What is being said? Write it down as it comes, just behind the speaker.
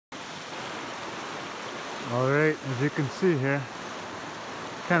Alright, as you can see here,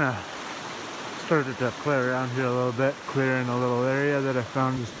 kind of started to play around here a little bit, clearing a little area that I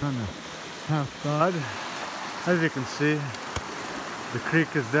found just kind of half thawed. As you can see, the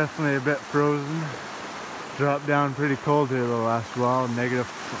creek is definitely a bit frozen. Dropped down pretty cold here the last while,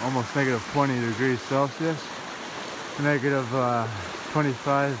 almost negative 20 degrees Celsius, negative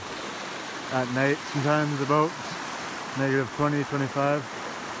 25 at night, sometimes about negative 20, 25.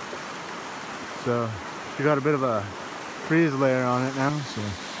 So you got a bit of a freeze layer on it now. So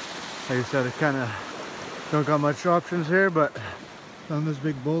like I said, I kind of don't got much options here, but found this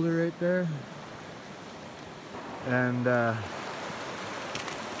big boulder right there, and a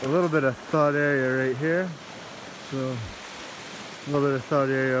little bit of thawed area right here. So a little bit of thawed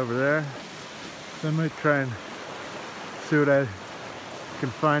area over there. So I might try and see what I can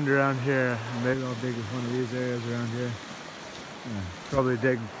find around here. Maybe I'll dig one of these areas around here. Yeah, probably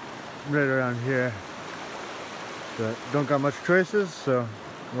dig right around here. But don't got much choices, so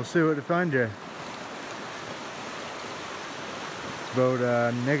we'll see what we find here. It's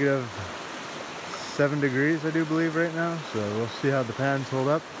about negative 7 degrees, I do believe, right now. So we'll see how the pans hold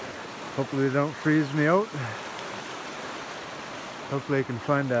up. Hopefully they don't freeze me out. Hopefully I can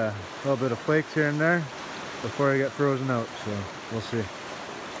find a little bit of flakes here and there before I get frozen out. So we'll see.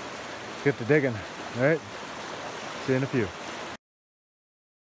 Let's get to digging. All right. See you in a few.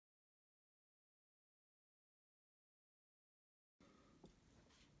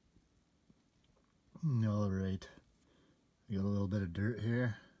 All right. We got a little bit of dirt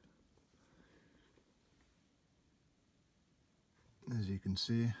here. As you can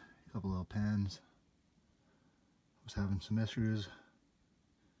see, a couple little pans. Was having some issues,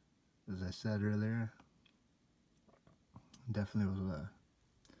 as I said earlier. Definitely was a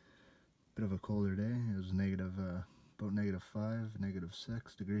bit of a colder day. It was about negative 5, negative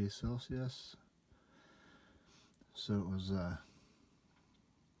 6 degrees Celsius. So it was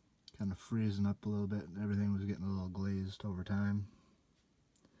kind of freezing up a little bit. Everything was getting a little glazed over time.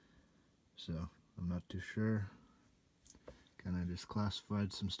 So I'm not too sure. Kind of just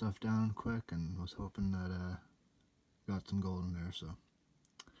classified some stuff down quick and was hoping that got some gold in there. So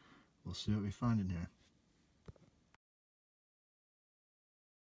we'll see what we find in here.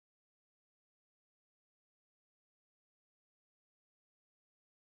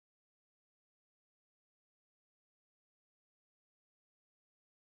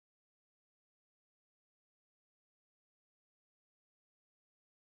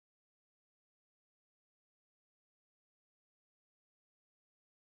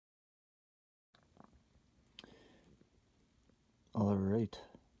 All right.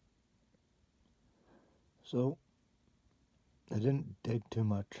 So I didn't dig too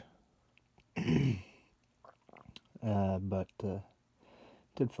much, but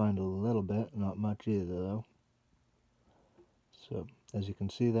did find a little bit, not much either though. So as you can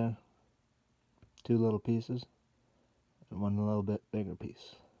see there, 2 little pieces and 1 little bit bigger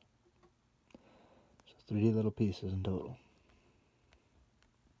piece. So 3 little pieces in total.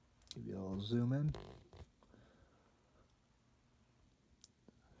 Give you a little zoom in.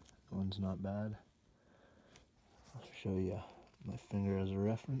 That one's not bad. I'll show you my finger as a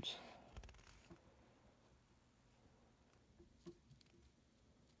reference.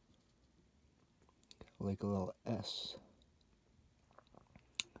 Like a little S.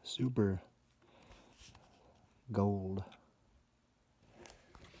 Super gold.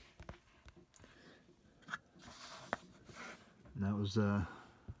 And that was the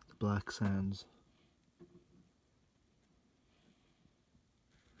Black Sands.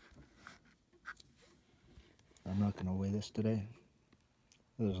 I'm not going to weigh this today.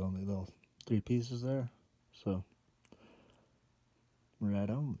 There's only little 3 pieces there, so right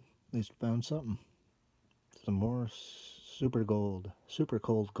on. At least found something. Some more super gold, super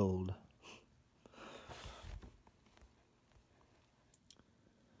cold gold.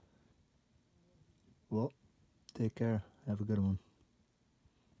 Well, take care. Have a good one.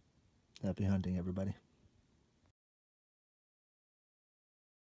 Happy hunting, everybody.